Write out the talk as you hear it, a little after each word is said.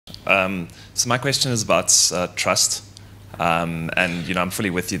So my question is about trust. And I'm fully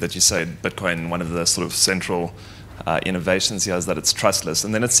with you that you say Bitcoin, one of the sort of central innovations here is that it's trustless.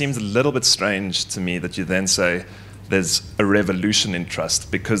 And then it seems a little bit strange to me that you then say there's a revolution in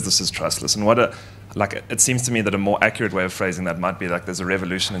trust because this is trustless. And it seems to me that a more accurate way of phrasing that might be like there's a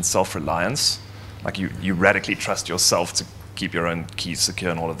revolution in self-reliance. Like you radically trust yourself to keep your own keys secure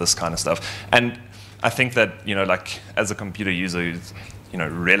and all of this kind of stuff. And I think that, like as a computer user who's,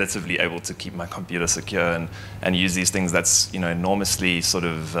 relatively able to keep my computer secure and use these things, that's, enormously sort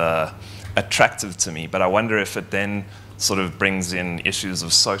of attractive to me. But I wonder if it then sort of brings in issues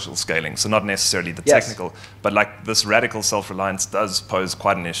of social scaling. So not necessarily the technical, but like this radical self-reliance does pose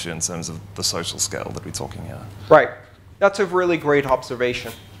quite an issue in terms of the social scale that we're talking here. Right. That's a really great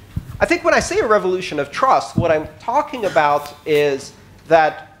observation. I think when I say a revolution of trust, what I'm talking about is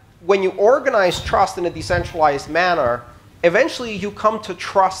that when you organize trust in a decentralized manner, eventually you come to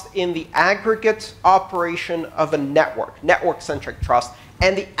trust in the aggregate operation of a network, network-centric trust,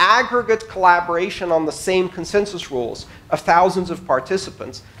 and the aggregate collaboration on the same consensus rules of thousands of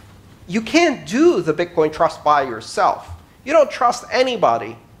participants. You can't do the Bitcoin trust by yourself. You don't trust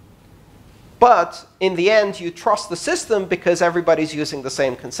anybody. But in the end, you trust the system because everybody's using the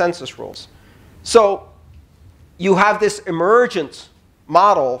same consensus rules. So you have this emergent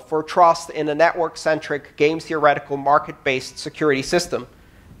model for trust in a network-centric, game-theoretical, market-based security system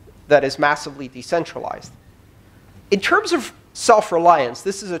that is massively decentralized. In terms of self-reliance,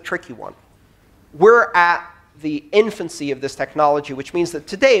 this is a tricky one. We're at the infancy of this technology, which means that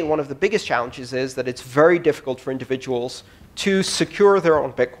today one of the biggest challenges is that it's very difficult for individuals to secure their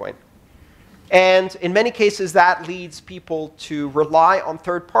own Bitcoin. And in many cases, that leads people to rely on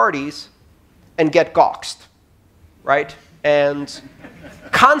third parties and get doxxed, right? And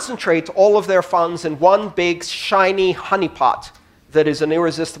concentrate all of their funds in one big, shiny honeypot that is an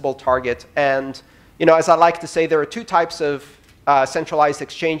irresistible target. And as I like to say, there are two types of centralized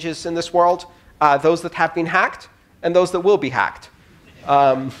exchanges in this world, those that have been hacked and those that will be hacked.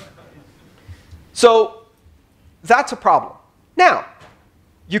 So that's a problem. Now,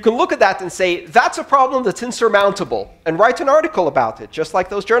 you can look at that and say, that's a problem that's insurmountable, and write an article about it, just like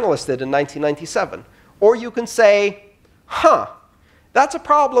those journalists did in 1997. Or you can say, that's a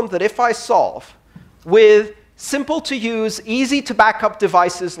problem that if I solve with simple-to-use, easy-to-backup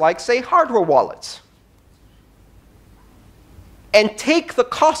devices like, say, hardware wallets, and take the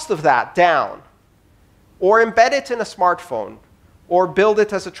cost of that down, or embed it in a smartphone, or build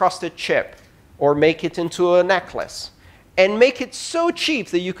it as a trusted chip, or make it into a necklace, and make it so cheap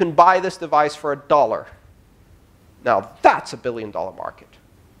that you can buy this device for $1. Now, that's a billion-dollar market,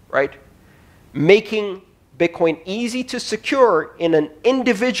 right? Making Bitcoin easy to secure in an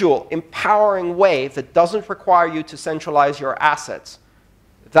individual, empowering way that doesn't require you to centralize your assets,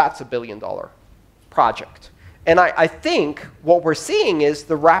 that's a billion-dollar project. And I think what we're seeing is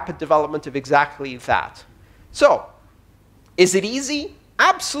the rapid development of exactly that. So, is it easy?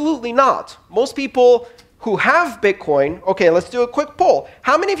 Absolutely not. Most people who have Bitcoin, OK, let's do a quick poll.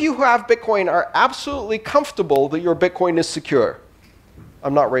 How many of you who have Bitcoin are absolutely comfortable that your Bitcoin is secure?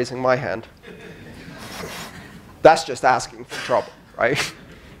 I'm not raising my hand. That's just asking for trouble, right?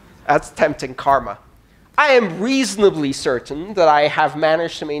 That's tempting karma. I am reasonably certain that I have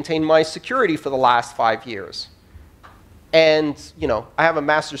managed to maintain my security for the last 5 years. And I have a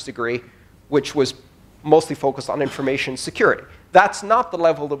master's degree, which was mostly focused on information security. That's not the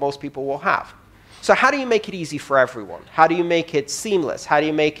level that most people will have. So how do you make it easy for everyone? How do you make it seamless? How do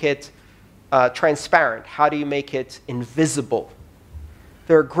you make it transparent? How do you make it invisible?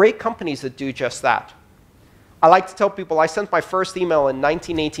 There are great companies that do just that. I like to tell people I sent my first email in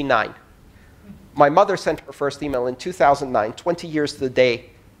 1989. My mother sent her first email in 2009, 20 years to the day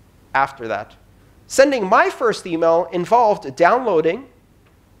after that. Sending my first email involved downloading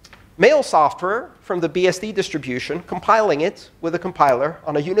mail software from the BSD distribution, compiling it with a compiler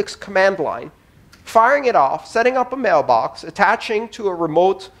on a Unix command line, firing it off, setting up a mailbox, attaching to a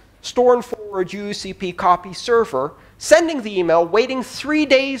remote store and forward UCP copy server, sending the email, waiting 3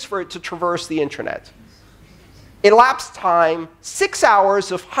 days for it to traverse the internet. Elapsed time, 6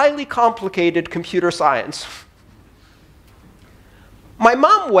 hours of highly complicated computer science. My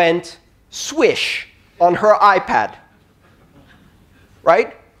mom went swish on her iPad,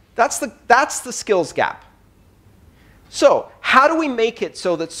 right? That's the skills gap. So how do we make it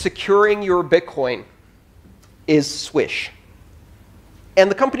so that securing your Bitcoin is swish? And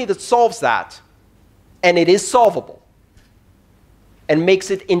the company that solves that, and it is solvable, and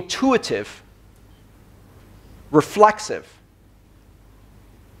makes it intuitive, reflexive,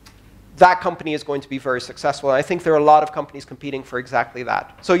 that company is going to be very successful. And I think there are a lot of companies competing for exactly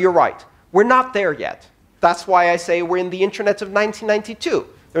that. So you're right. We're not there yet. That's why I say we're in the internet of 1992.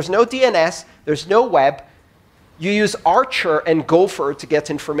 There's no DNS. There's no web. You use Archer and Gopher to get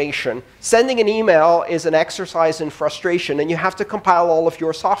information. Sending an email is an exercise in frustration, and you have to compile all of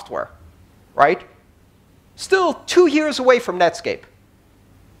your software, right? Still 2 years away from Netscape.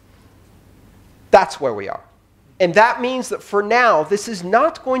 That's where we are. And that means that for now, this is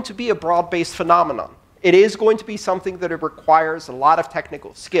not going to be a broad-based phenomenon. It is going to be something that it requires a lot of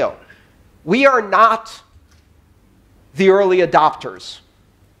technical skill. We are not the early adopters.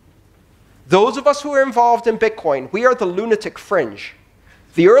 Those of us who are involved in Bitcoin, we are the lunatic fringe.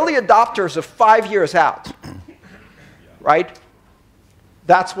 The early adopters are 5 years out, right?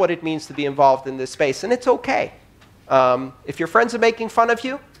 That's what it means to be involved in this space, and it's OK. If your friends are making fun of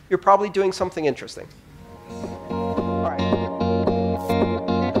you, you're probably doing something interesting.